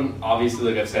everyone, obviously,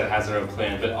 like I've said, has their own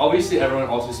plan, but obviously everyone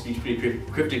also speaks pretty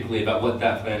cryptically about what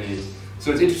that plan is.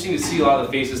 So it's interesting to see a lot of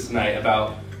the faces tonight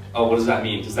about, oh, what does that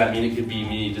mean? Does that mean it could be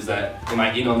me? Am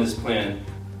I in on this plan?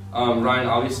 Ryan,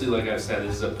 obviously, like I've said,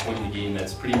 this is a point in the game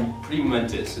that's pretty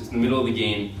momentous. It's in the middle of the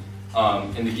game,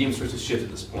 and the game starts to shift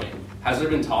at this point. Has there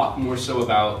been talk more so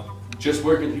about just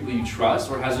working with people you trust,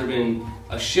 or has there been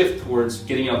a shift towards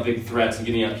getting out big threats and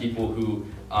getting out people who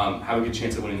have a good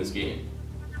chance of winning this game?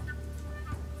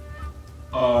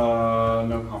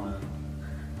 No comment.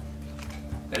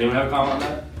 Anyone have a comment on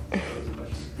that?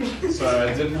 Sorry,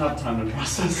 I didn't have time to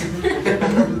process it.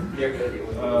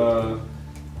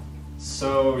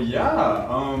 So yeah,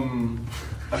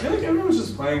 I feel like everyone's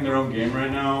just playing their own game right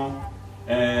now,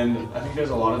 and I think there's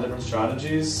a lot of different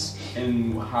strategies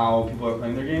in how people are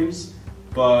playing their games.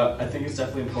 But I think it's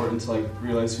definitely important to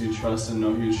realize who you trust and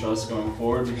know who you trust going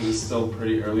forward, because it's still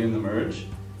pretty early in the merge.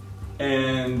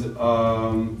 And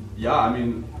yeah, I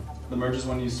mean, the merge is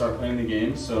when you start playing the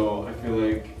game, so I feel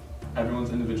like everyone's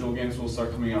individual games will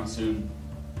start coming out soon.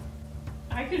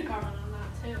 I could comment on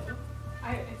that too,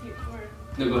 if you were.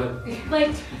 No, go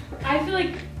ahead. I feel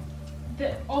like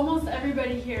almost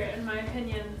everybody here, in my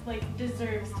opinion,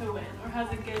 deserves to win or has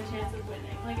a good chance of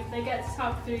winning. If they get to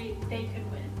top 3, they could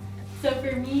win. So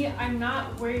for me, I'm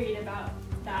not worried about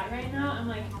that right now.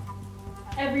 I'm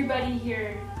everybody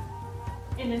here,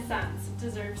 in a sense,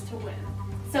 deserves to win.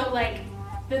 So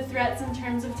the threats in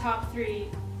terms of top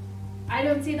 3, I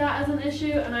don't see that as an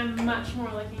issue, and I'm much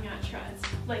more looking at trust.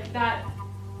 That,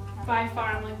 by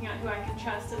far, I'm looking at who I can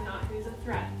trust and not who's a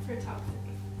threat for top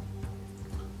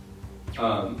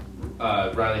 3.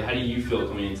 Riley, how do you feel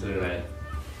coming into tonight?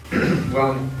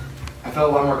 Well, I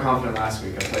felt a lot more confident last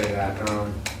week, I'll tell you that.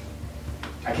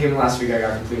 I came in last week, I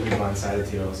got completely blindsided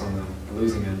too. I was on the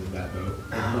losing end of that vote.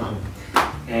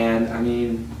 And I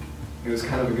mean, it was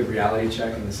kind of a good reality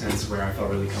check in the sense where I felt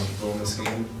really comfortable in this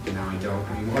game, and now I don't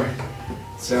anymore.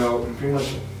 So I'm pretty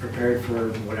much prepared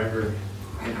for whatever.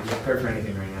 I'm prepared for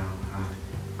anything right now.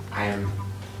 I am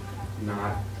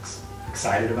not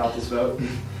excited about this vote,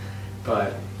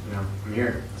 but I'm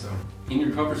here. So in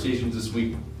your conversations this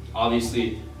week,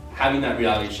 obviously having that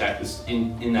reality check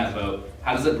in that vote,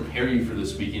 how does that prepare you for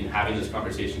this week in having those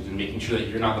conversations and making sure that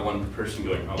you're not the one person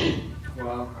going home?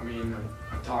 Well, I mean,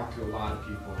 I've talked to a lot of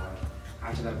people.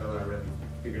 After that vote, I really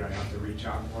figured I'd have to reach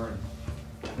out more and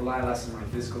rely less on my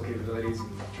physical capabilities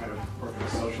and try to work in a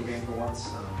social game for once.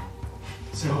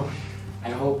 So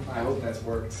I hope that's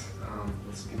worked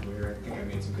with some people here. I think I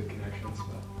made some good connections,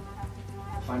 but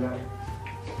we'll find out.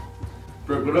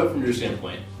 Brooke, what about from your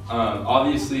standpoint?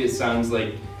 Obviously, it sounds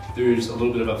like there's a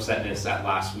little bit of upsetness at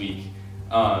last week.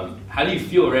 How do you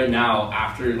feel right now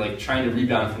after trying to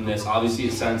rebound from this? Obviously,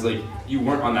 it sounds like you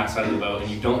weren't on that side of the boat and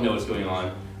you don't know what's going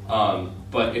on.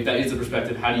 But if that is the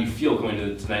perspective, how do you feel going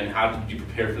to tonight, and how did you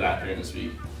prepare for that during this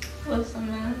week? Listen,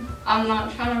 man, I'm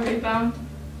not trying to rebound.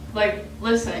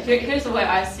 Listen, here's the way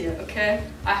I see it, okay?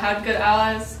 I had good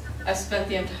allies. I spent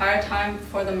the entire time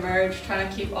before the merge trying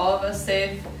to keep all of us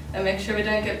safe and make sure we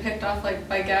didn't get picked off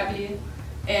by Gabby.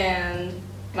 And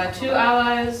my 2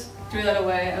 allies threw that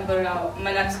away and voted out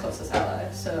my next closest ally.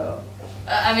 So,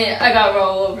 I mean, I got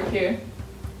roll over here.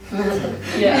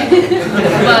 Yeah.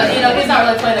 But, he's not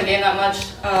really playing the game that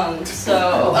much,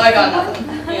 so I got nothing,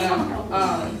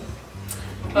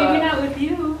 Maybe not with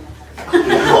you.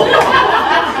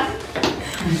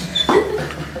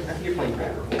 You're playing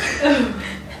grapple.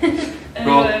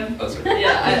 Anyway,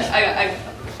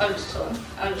 I'm just chilling.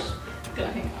 I'm just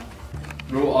gonna hang out.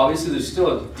 Well, obviously there's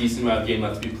still a decent amount of game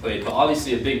left to be played, but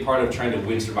obviously a big part of trying to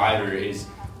win Survivor is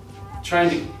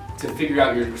trying to figure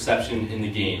out your perception in the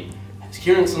game.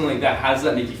 Hearing something like that, how does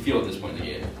that make you feel at this point in the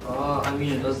game? I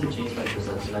mean, it doesn't change my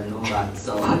perception, I know that,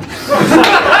 so...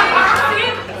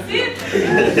 See?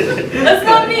 That's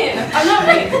not me! I'm not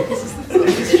me!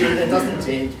 It doesn't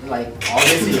change,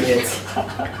 obviously it's...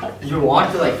 You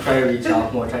want to, try to reach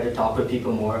out more, try to talk with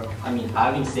people more. I mean,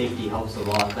 having safety helps a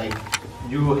lot.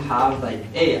 You have,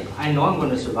 hey, I know I'm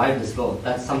going to survive this vote.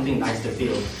 That's something nice to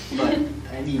feel. But,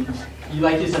 I mean,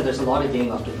 like you said, there's a lot of game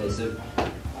left to play, so...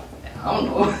 I don't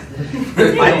know.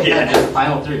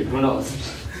 Final 3, who knows?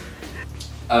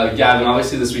 Gavin,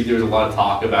 obviously this week there was a lot of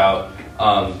talk about,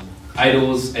 I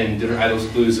idols and different idols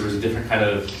clues. There was a different kind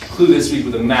of clue this week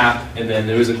with a map, and then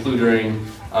there was a clue during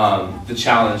the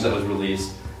challenge that was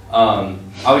released.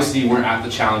 Obviously, you weren't at the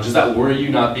challenge. Does that worry you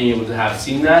not being able to have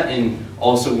seen that, and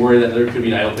also worry that there could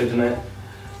be an idol pick tonight?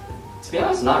 To be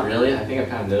honest, not really. I think I've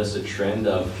kind of noticed a trend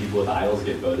of people with idols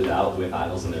get voted out with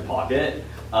idols in their pocket.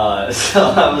 So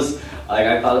I was like,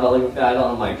 I thought about looking for the idol,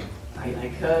 and I'm like,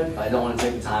 I could, but I don't want to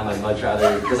take the time. I'd much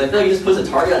rather, because I feel like it just puts a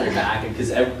target on your back, and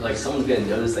because like someone's gonna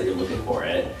notice that you're looking for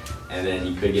it, and then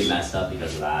you could get messed up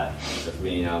because of that. So for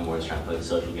me, you know, I'm more just trying to play the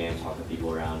social game, talk to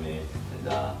people around me, and you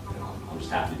know, I'm just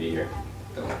happy to be here.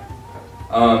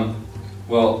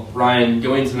 Well, Ryan,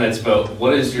 going to tonight's vote,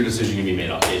 what is your decision going to be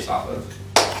made based off of?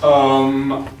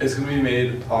 It's going to be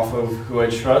made off of who I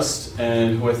trust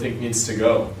and who I think needs to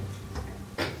go.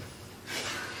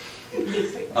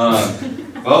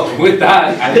 Well, with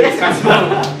that, I think it's time to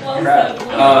vote.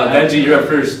 Benji, you're up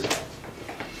first.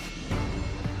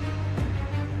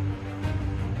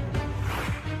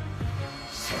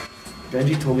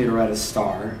 Benji told me to write a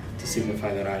star to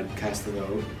signify that I'd cast the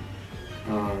vote.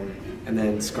 And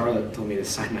then Scarlett told me to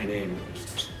sign my name.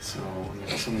 So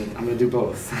I'm gonna do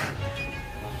both.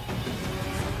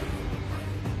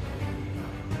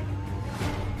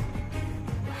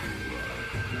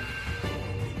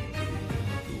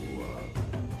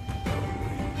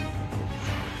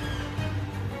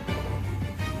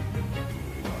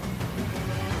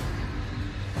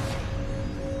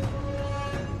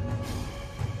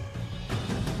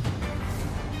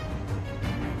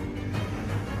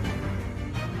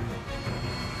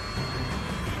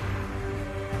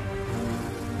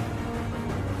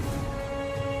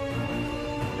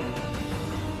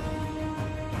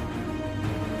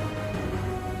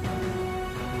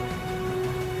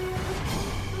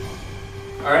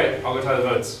 All right, I'll go tie the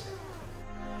votes.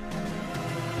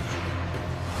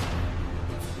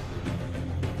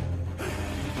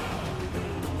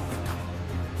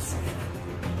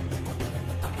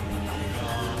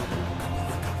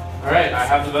 All right, I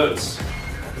have the votes.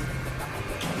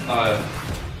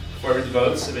 Before I read the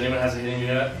votes, if anyone has a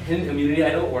hidden immunity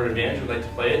idol or an advantage would like to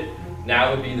play it,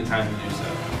 now would be the time to do so.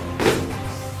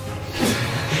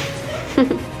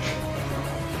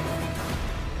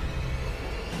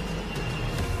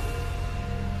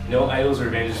 No idols or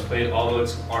advantages played. All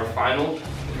votes are final.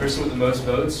 The person with the most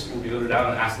votes will be voted out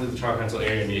and asked to leave the chalk pencil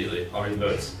area immediately. I'll read the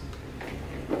votes.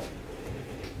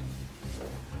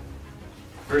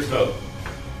 First vote.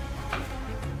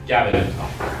 Gavin.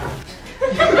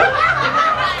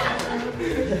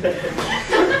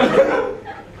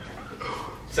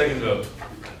 Second vote.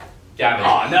 Gavin.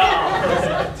 Oh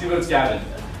no! 2 votes Gavin.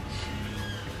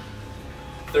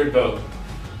 Third vote.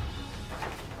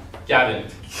 Gavin.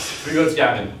 3 votes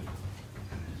Gavin.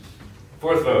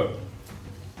 Fourth vote.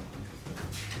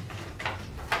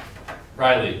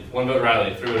 Riley. 1 vote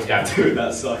Riley. 3 votes Gavin. Dude,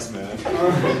 that sucks, man.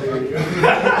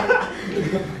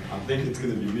 I'm thinking it's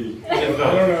gonna be me. Fifth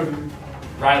vote.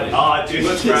 Riley. Oh, dude. 2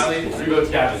 votes Riley. 3 votes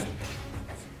Gavin.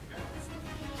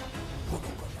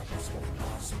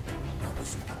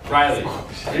 Riley.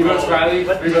 3 votes Riley.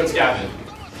 3 votes Gavin.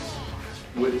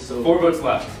 Wait, so 4 votes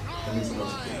left. That means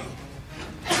someone's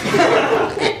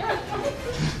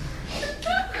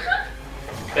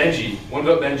Benji. 1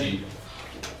 vote Benji.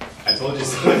 I told you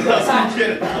someone else would get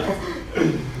it out.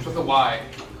 With a Y.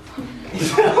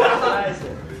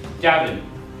 Gavin.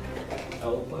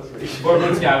 4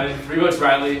 votes Gavin, 3 votes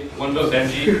Riley, 1 vote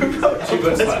Benji, 2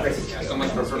 votes left. Yeah, so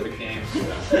much for a perfect game.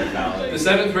 The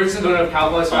 7th person voted of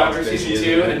Palpable Survivor Season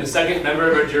 2, and the 2nd member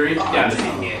of our jury, Gavin.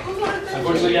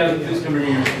 Unfortunately, Gavin, please come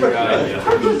bring your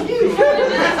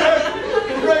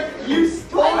You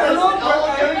stole it!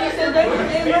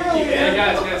 Yeah,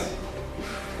 guys.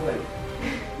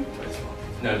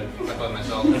 No, I played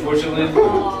myself. Unfortunately, the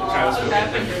try was okay.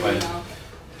 Thank you for playing.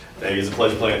 Thank you, it's a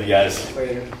pleasure playing with you guys.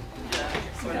 Later.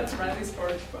 So that's Riley's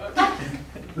porch, but...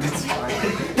 That's fine.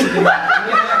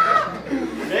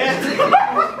 Hey,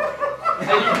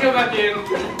 you can come back in.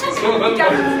 Still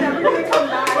never gonna come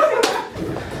back.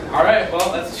 Alright, well,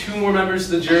 that's 2 more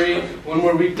members of the jury. 1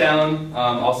 more week down.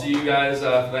 I'll see you guys for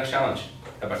the next challenge.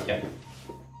 Come back again.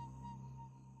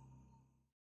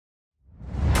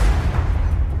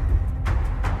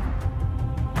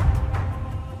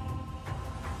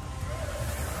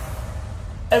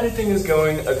 Everything is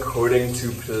going according to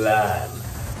plan.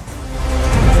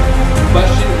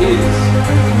 Question is...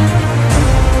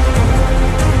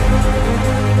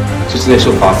 Just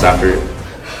initial thoughts after.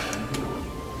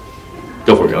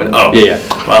 Go for it, going. Oh. Yeah.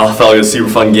 Well, I felt like it was a super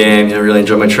fun game. You know, really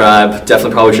enjoyed my tribe.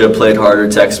 Definitely probably should have played harder,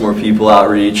 text more people,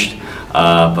 outreached.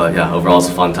 But yeah, overall it's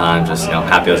a fun time. Just, you know,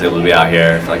 happy I was able to be out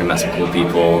here. I feel like I met some cool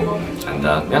people. And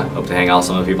And yeah, hope to hang out with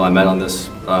some of the people I met on this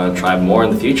tribe more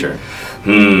in the future.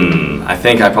 I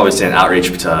think I probably didn't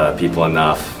outreach to people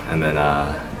enough, and then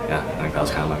yeah, I think that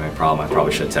was kind of my main problem. I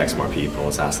probably should text more people,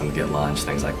 let's ask them to get lunch,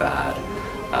 things like that.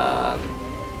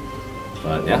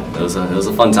 But yeah, it was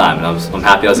a fun time, and I'm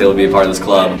happy I was able to be a part of this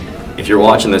club. If you're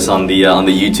watching this on the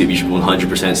YouTube, you should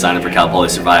 100% sign up for Cal Poly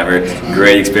Survivor.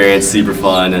 Great experience, super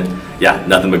fun. Yeah,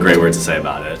 nothing but great words to say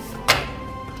about it.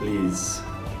 Please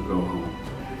go home.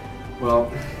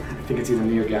 Well, I think it's either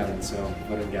me or Gavin, so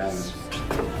vote in Gavin.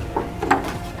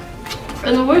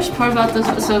 And the worst part about this,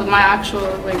 so my actual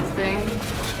like thing,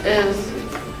 is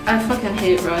I fucking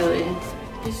hate Riley.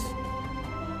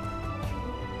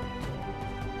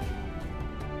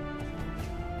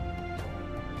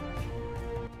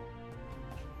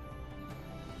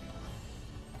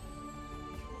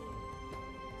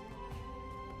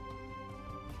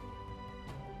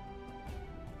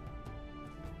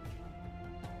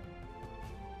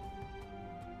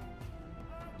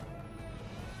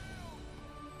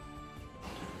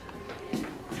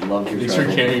 Love your Thanks for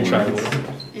carrying tribal.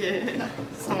 Yeah,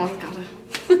 someone's gotta.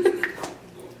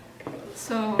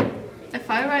 So, if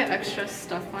I write extra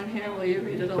stuff on here, will you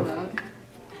read it aloud?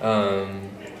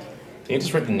 You can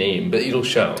just write the name, but it'll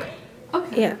show.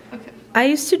 Okay. Yeah. Okay. I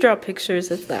used to draw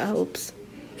pictures if that helps.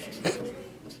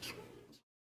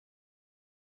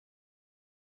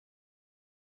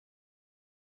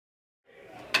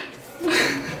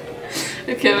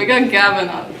 Okay, we got Gavin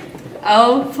up.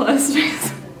 L plus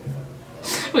reason.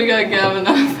 We got Gavin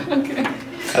up. Okay.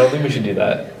 I don't think we should do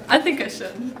that. I think I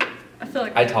should. I feel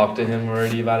like I talked to him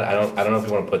already about it. I don't know if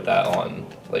we want to put that on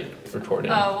like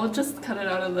recording. Oh, we'll just cut it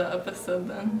out of the episode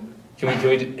then. Can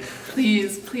we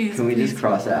Please. Can we just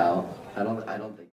cross out? I don't think.